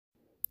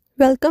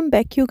Welcome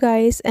back, you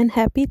guys, and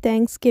happy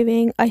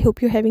Thanksgiving. I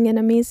hope you're having an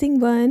amazing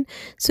one.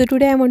 So,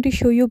 today I want to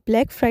show you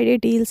Black Friday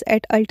deals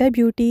at Ulta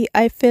Beauty.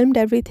 I filmed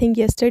everything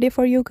yesterday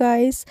for you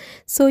guys.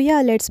 So,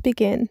 yeah, let's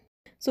begin.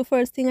 So,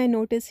 first thing I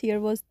noticed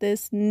here was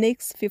this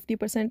NYX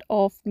 50%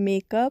 off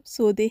makeup.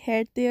 So, they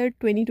had their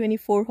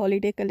 2024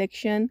 holiday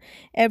collection,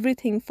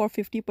 everything for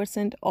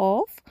 50%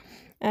 off.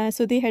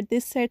 So they had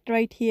this set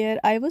right here.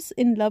 I was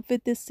in love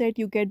with this set.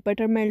 You get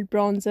buttermilk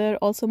bronzer,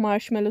 also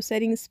marshmallow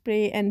setting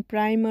spray and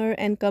primer,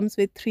 and comes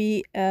with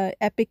three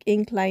epic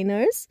ink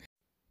liners.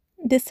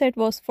 This set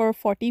was for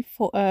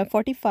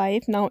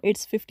 45. Now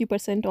it's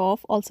 50%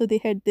 off. Also, they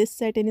had this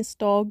set in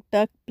stock,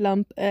 Duck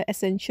Plump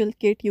Essential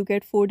Kit. You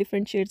get 4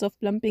 different shades of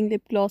plumping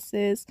lip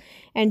glosses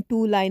and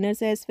 2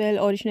 liners as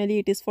well. Originally,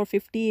 it is for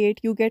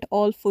 58. You get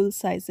all full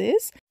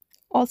sizes.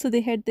 Also,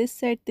 they had this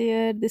set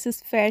there. This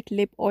is fat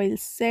lip oil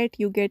set.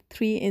 You get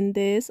 3 in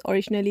this.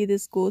 Originally,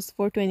 this goes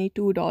for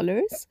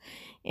 $22.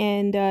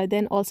 And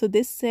then also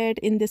this set.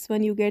 In this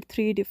one, you get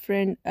 2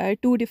 different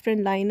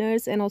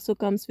liners and also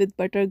comes with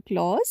butter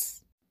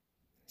gloss.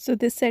 So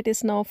this set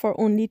is now for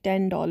only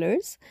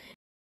 $10.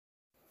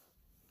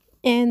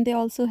 And they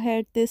also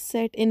had this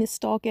set in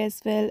stock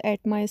as well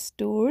at my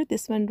store.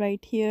 This one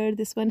right here.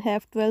 This one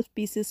have 12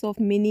 pieces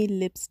of mini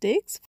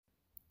lipsticks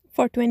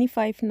for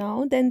 25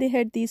 now. Then they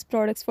had these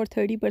products for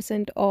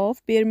 30%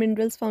 off. Bare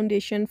Minerals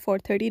foundation for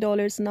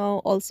 $30 now.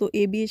 Also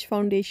ABH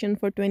foundation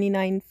for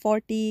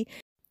 $29.40.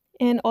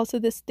 And also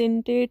this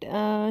tinted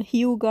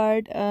Hue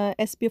Guard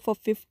SPF of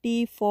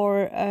 50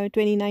 for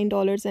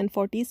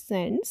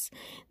 $29.40.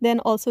 Then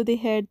also they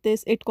had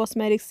this It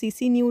Cosmetics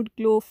CC Nude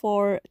Glow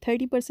for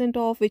 30%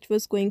 off, which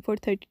was going for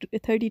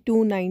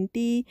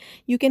 $32.90.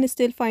 You can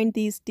still find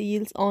these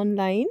deals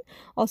online.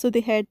 Also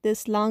they had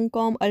this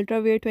Lancome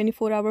Ultra Wear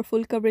 24-hour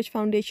full coverage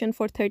foundation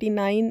for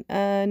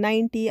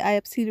 $39.90. I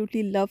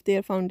absolutely love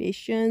their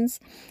foundations.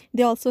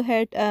 They also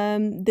had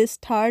this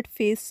Tarte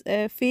face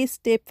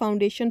tape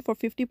foundation for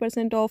 50%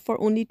 off for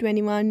only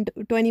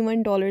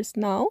 $21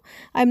 now.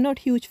 I'm not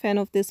huge fan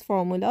of this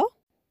formula.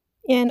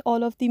 And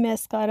all of the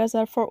mascaras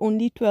are for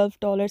only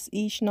 $12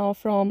 each now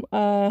from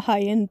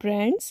high-end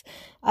brands.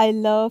 I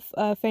love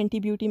Fenty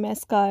Beauty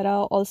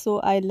mascara. Also,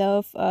 I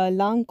love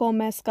Lancome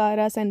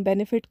mascaras and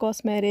Benefit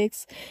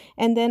Cosmetics.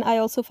 And then I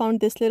also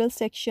found this little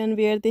section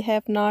where they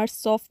have NARS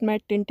Soft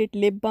Matte Tinted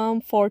Lip Balm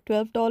for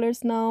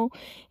 $12 now.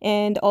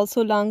 And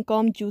also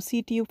Lancome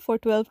Juicy Tube for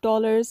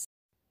 $12.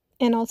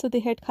 And also they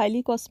had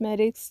Kylie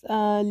Cosmetics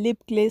lip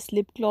glaze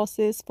lip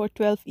glosses for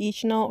 12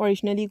 each now.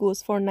 Originally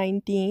goes for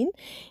 19.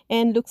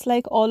 And looks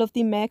like all of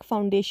the MAC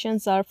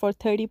foundations are for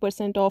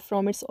 30% off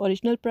from its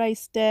original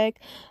price tag.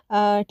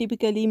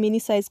 Typically mini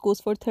size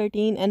goes for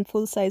 13 and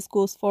full size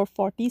goes for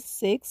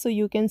 46. So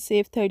you can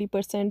save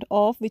 30%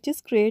 off, which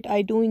is great.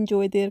 I do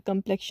enjoy their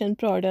complexion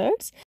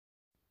products.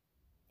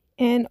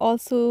 And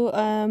also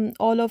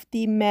all of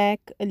the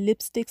MAC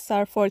lipsticks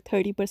are for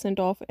 30%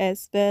 off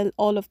as well,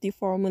 all of the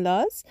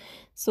formulas.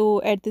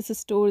 So at this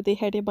store they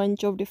had a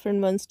bunch of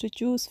different ones to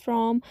choose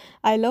from.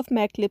 I love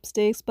MAC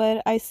lipsticks,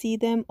 but I see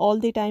them all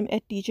the time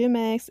at TJ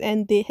Maxx,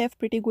 and they have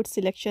pretty good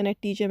selection at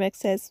TJ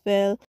Maxx as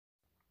well.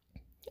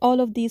 All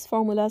of these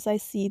formulas I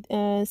see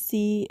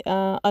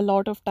a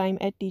lot of time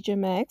at TJ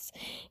Maxx,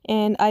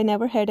 and I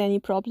never had any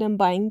problem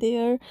buying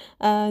there.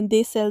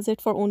 They sells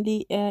it for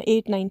only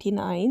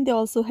 $8.99. They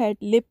also had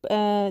lip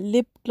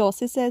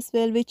glosses as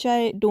well, which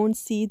I don't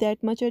see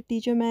that much at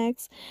TJ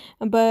Maxx,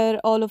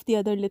 but all of the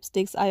other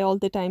lipsticks I all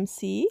the time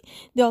see.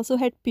 They also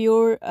had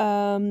pure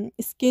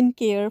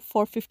skincare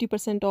for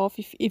 50% off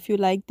if you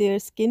like their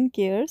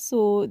skincare.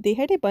 So they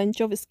had a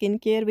bunch of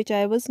skincare which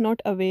I was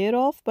not aware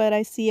of, but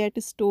I see at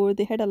the store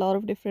they had a lot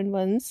of different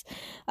ones.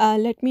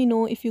 Let me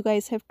know if you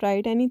guys have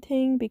tried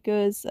anything,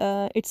 because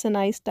it's a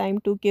nice time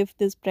to give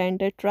this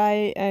brand a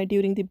try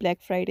during the Black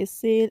Friday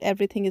sale.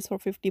 Everything is for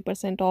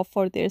 50% off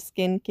for their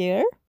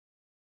skincare.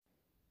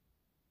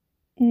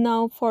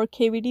 Now for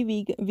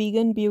KVD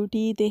Vegan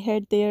Beauty, they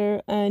had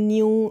their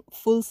new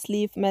full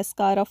sleeve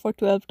mascara for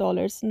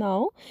 $12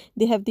 now.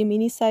 They have the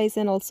mini size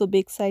and also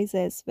big size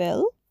as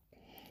well.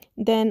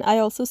 Then I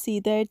also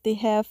see that they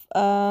have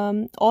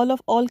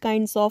all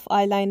kinds of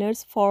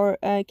eyeliners for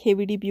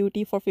KVD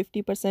Beauty for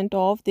 50%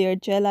 off. Their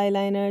gel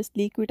eyeliners,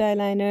 liquid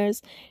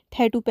eyeliners,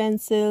 tattoo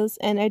pencils,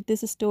 and at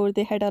this store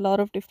they had a lot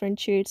of different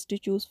shades to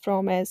choose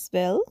from as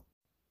well.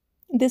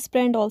 This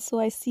brand also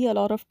I see a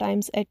lot of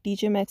times at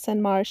TJ Maxx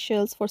and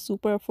Marshalls for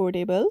super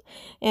affordable.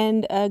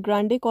 And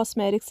Grande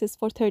Cosmetics is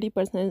for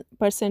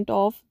 30%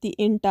 off the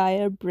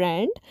entire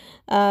brand.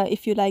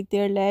 If you like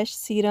their lash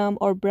serum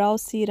or brow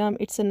serum,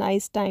 it's a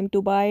nice time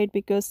to buy it,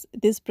 because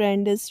this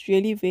brand is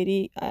really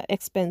very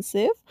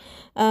expensive.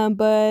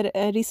 But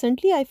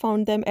recently I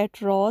found them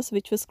at Ross,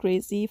 which was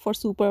crazy, for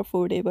super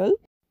affordable.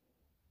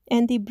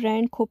 And the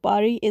brand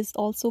Kopari is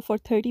also for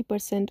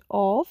 30%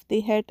 off. They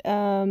had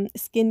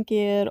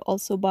skincare,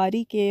 also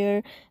body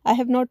care. I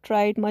have not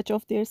tried much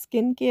of their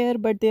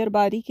skincare, but their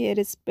body care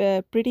is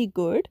pretty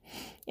good.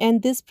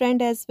 And this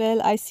brand as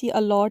well, I see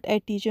a lot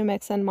at TJ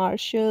Maxx and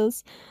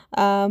Marshalls.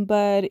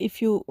 But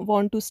if you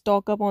want to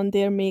stock up on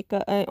their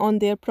makeup, on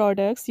their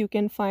products, you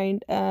can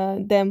find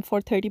them for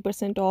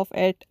 30% off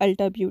at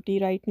Ulta Beauty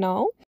right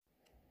now.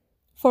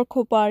 For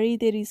Kopari,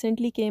 they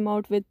recently came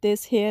out with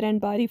this hair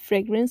and body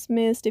fragrance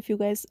mist. If you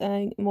guys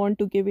want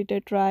to give it a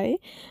try,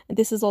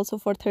 this is also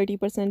for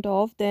 30%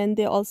 off. Then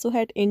they also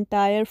had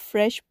entire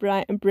fresh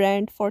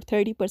brand for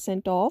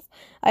 30% off.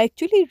 I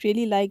actually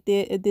really like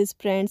this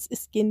brand's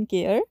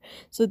skincare.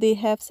 So they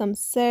have some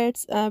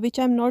sets, which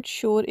I'm not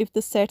sure if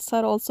the sets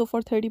are also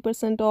for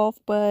 30% off,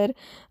 but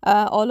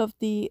all of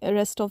the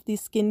rest of the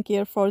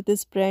skincare for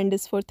this brand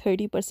is for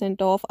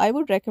 30% off. I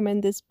would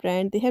recommend this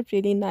brand. They have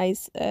really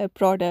nice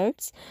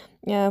products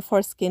for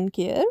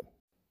skincare.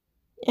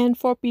 And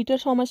for Peter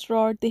Thomas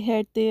Roth, they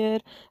had their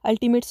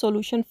Ultimate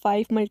Solution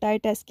 5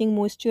 multitasking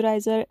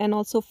moisturizer and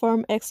also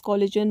Firm X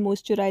Collagen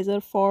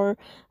moisturizer for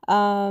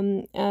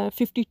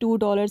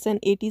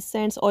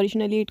 $52.80.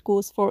 Originally, it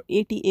goes for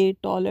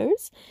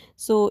 $88.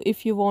 So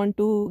if you want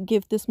to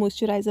give this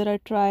moisturizer a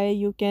try,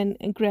 you can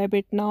grab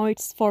it now.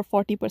 It's for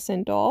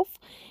 40% off.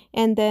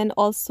 And then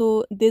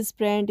also this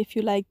brand, if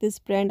you like this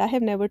brand, I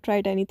have never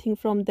tried anything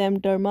from them,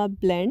 Derma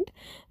Blend.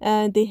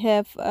 They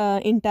have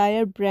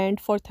entire brand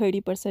for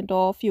 30%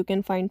 off. You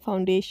can find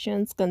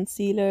foundations,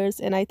 concealers,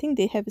 and I think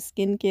they have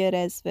skincare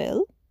as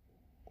well.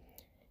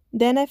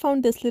 Then I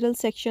found this little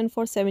section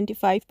for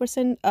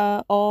 75%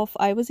 off.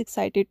 I was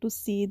excited to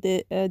see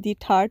the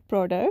Tarte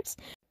products.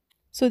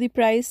 So the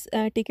price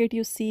ticket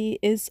you see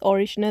is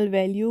original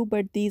value,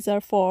 but these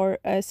are for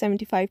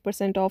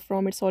 75% off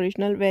from its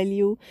original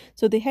value.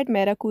 So they had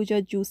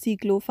Maracuja Juicy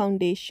Glow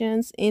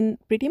foundations in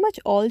pretty much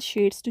all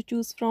shades to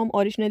choose from.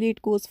 Originally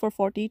it goes for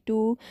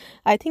 42.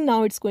 I think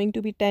now it's going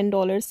to be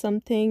 $10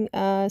 something.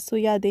 So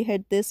yeah, they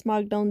had this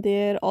marked down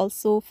there.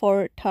 Also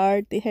for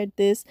Tarte, they had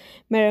this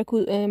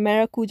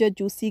Maracuja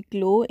Juicy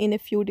Glow in a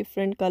few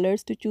different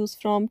colors to choose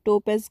from.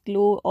 Topaz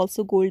Glow,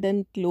 also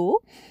Golden Glow.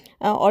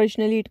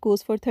 Originally it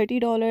goes for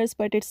 $30,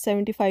 but it's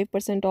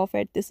 75% off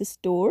at this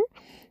store.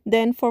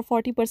 Then for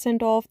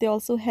 40% off, they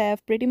also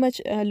have pretty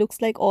much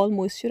looks like all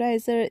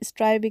moisturizer.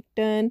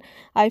 Strivectin,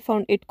 I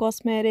found It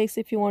Cosmetics.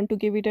 If you want to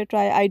give it a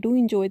try, I do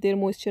enjoy their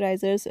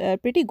moisturizers.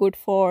 Pretty good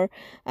for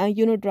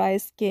dry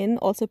skin.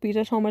 Also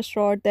Peter Thomas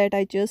Roth that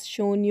I just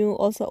shown you.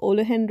 Also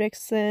Ole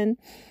Henriksen.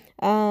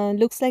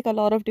 Looks like a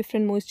lot of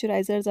different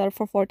moisturizers are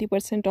for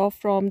 40% off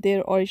from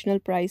their original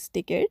price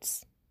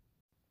tickets.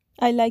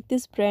 I like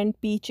this brand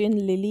Peach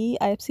and Lily.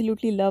 I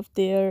absolutely love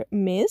their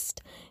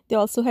mist. They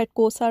also had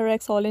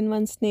Cosrx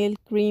all-in-one snail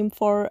cream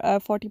for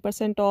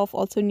 40% off.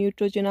 Also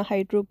Neutrogena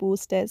Hydro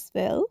Boost as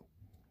well.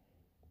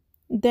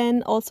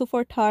 Then also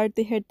for Tarte,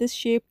 they had this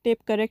Shape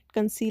Tape Correct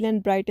Conceal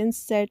and Brighten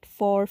set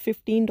for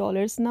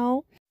 $15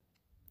 now.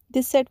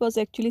 This set was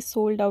actually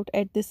sold out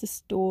at this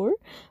store.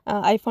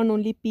 I found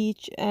only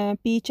peach and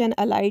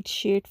a light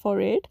shade for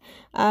it.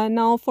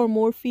 Now for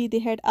Morphe, they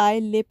had eye,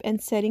 lip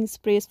and setting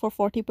sprays for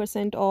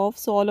 40% off.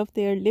 So all of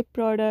their lip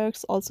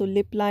products, also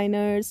lip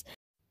liners.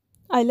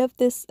 I love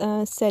this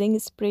setting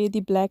spray,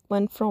 the black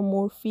one from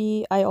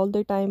Morphe. I all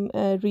the time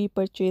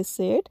repurchase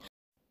it.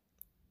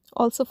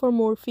 Also for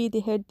Morphe,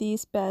 they had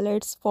these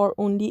palettes for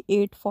only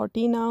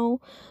 $8.40 now.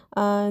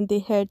 They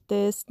had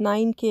this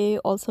 9K,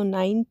 also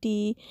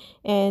 90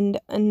 and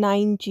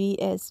 9G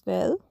as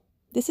well.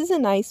 This is a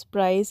nice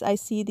price. I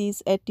see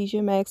these at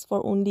TJ Maxx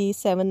for only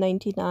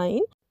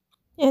 $7.99.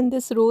 And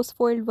this rose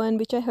foiled one,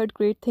 which I heard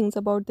great things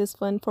about this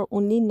one, for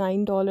only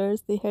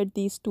 $9. They had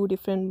these two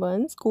different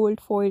ones, gold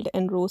foiled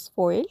and rose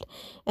foiled,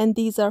 and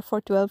these are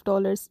for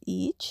 $12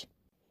 each.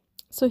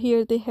 So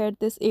here they had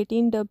this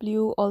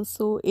 18W,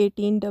 also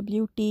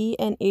 18WT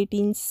and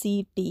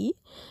 18CT.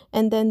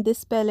 And then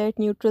this palette,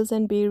 Neutrals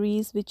and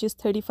Berries, which is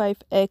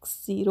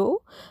 35X0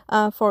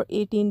 for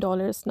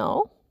 $18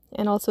 now.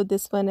 And also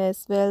this one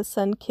as well,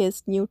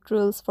 Sun-Kissed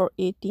Neutrals for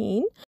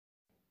 $18.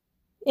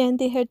 And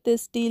they had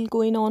this deal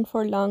going on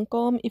for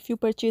Lancome. If you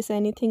purchase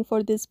anything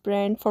for this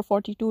brand for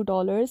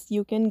 $42,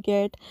 you can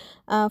get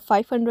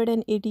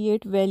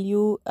 588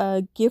 value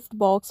gift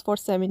box for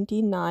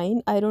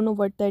 $79. I don't know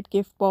what that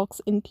gift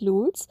box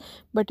includes,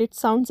 but it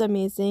sounds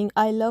amazing.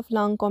 I love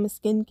Lancome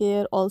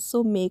skincare,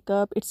 also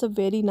makeup. It's a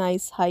very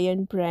nice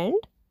high-end brand.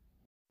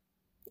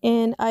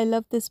 And I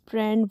love this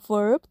brand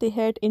Verb. They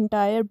had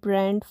entire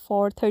brand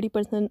for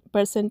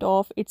 30%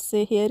 off. It's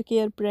a hair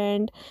care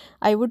brand.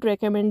 I would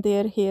recommend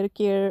their hair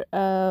care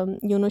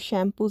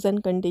shampoos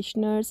and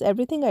conditioners.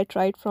 Everything I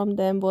tried from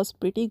them was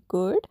pretty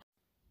good.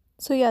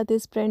 So yeah,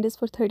 this brand is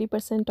for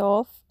 30%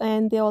 off,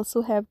 and they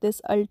also have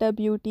this Ulta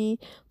Beauty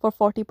for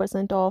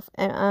 40% off.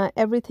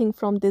 Everything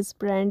from this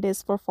brand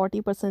is for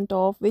 40%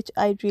 off, which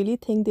I really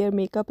think their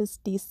makeup is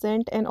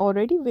decent and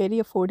already very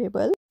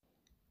affordable.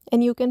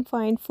 And you can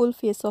find full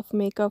face of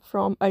makeup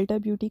from Ulta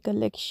Beauty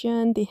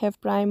collection. They have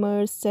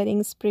primers,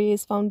 setting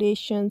sprays,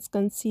 foundations,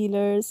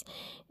 concealers,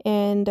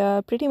 and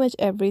pretty much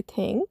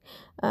everything.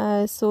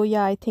 So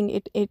yeah, I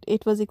think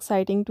it was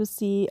exciting to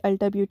see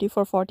Ulta Beauty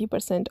for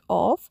 40%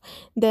 off.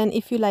 Then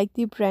if you like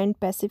the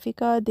brand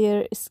Pacifica,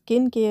 their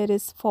skincare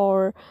is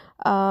for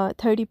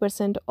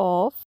 30%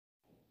 off.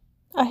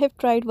 I have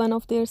tried one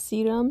of their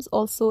serums,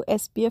 also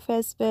SPF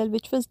as well,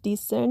 which was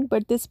decent,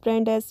 but this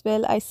brand as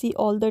well I see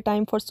all the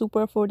time for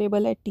super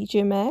affordable at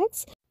TJ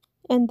Maxx.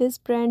 And this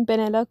brand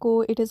Benella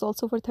Co, it is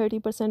also for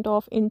 30%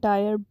 off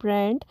entire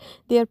brand.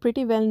 They are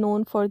pretty well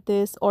known for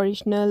this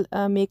original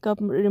makeup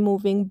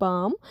removing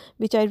balm,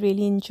 which I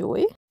really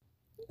enjoy.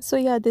 So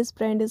yeah, this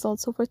brand is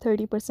also for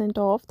 30%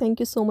 off. Thank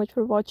you so much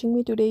for watching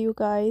me today, you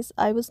guys.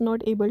 I was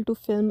not able to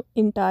film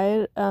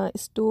entire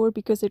store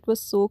because it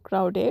was so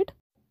crowded.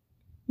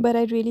 But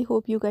I really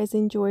hope you guys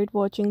enjoyed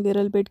watching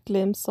little bit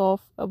glimpse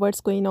of what's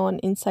going on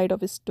inside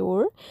of a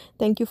store.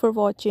 Thank you for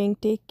watching.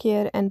 Take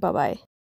care and bye bye.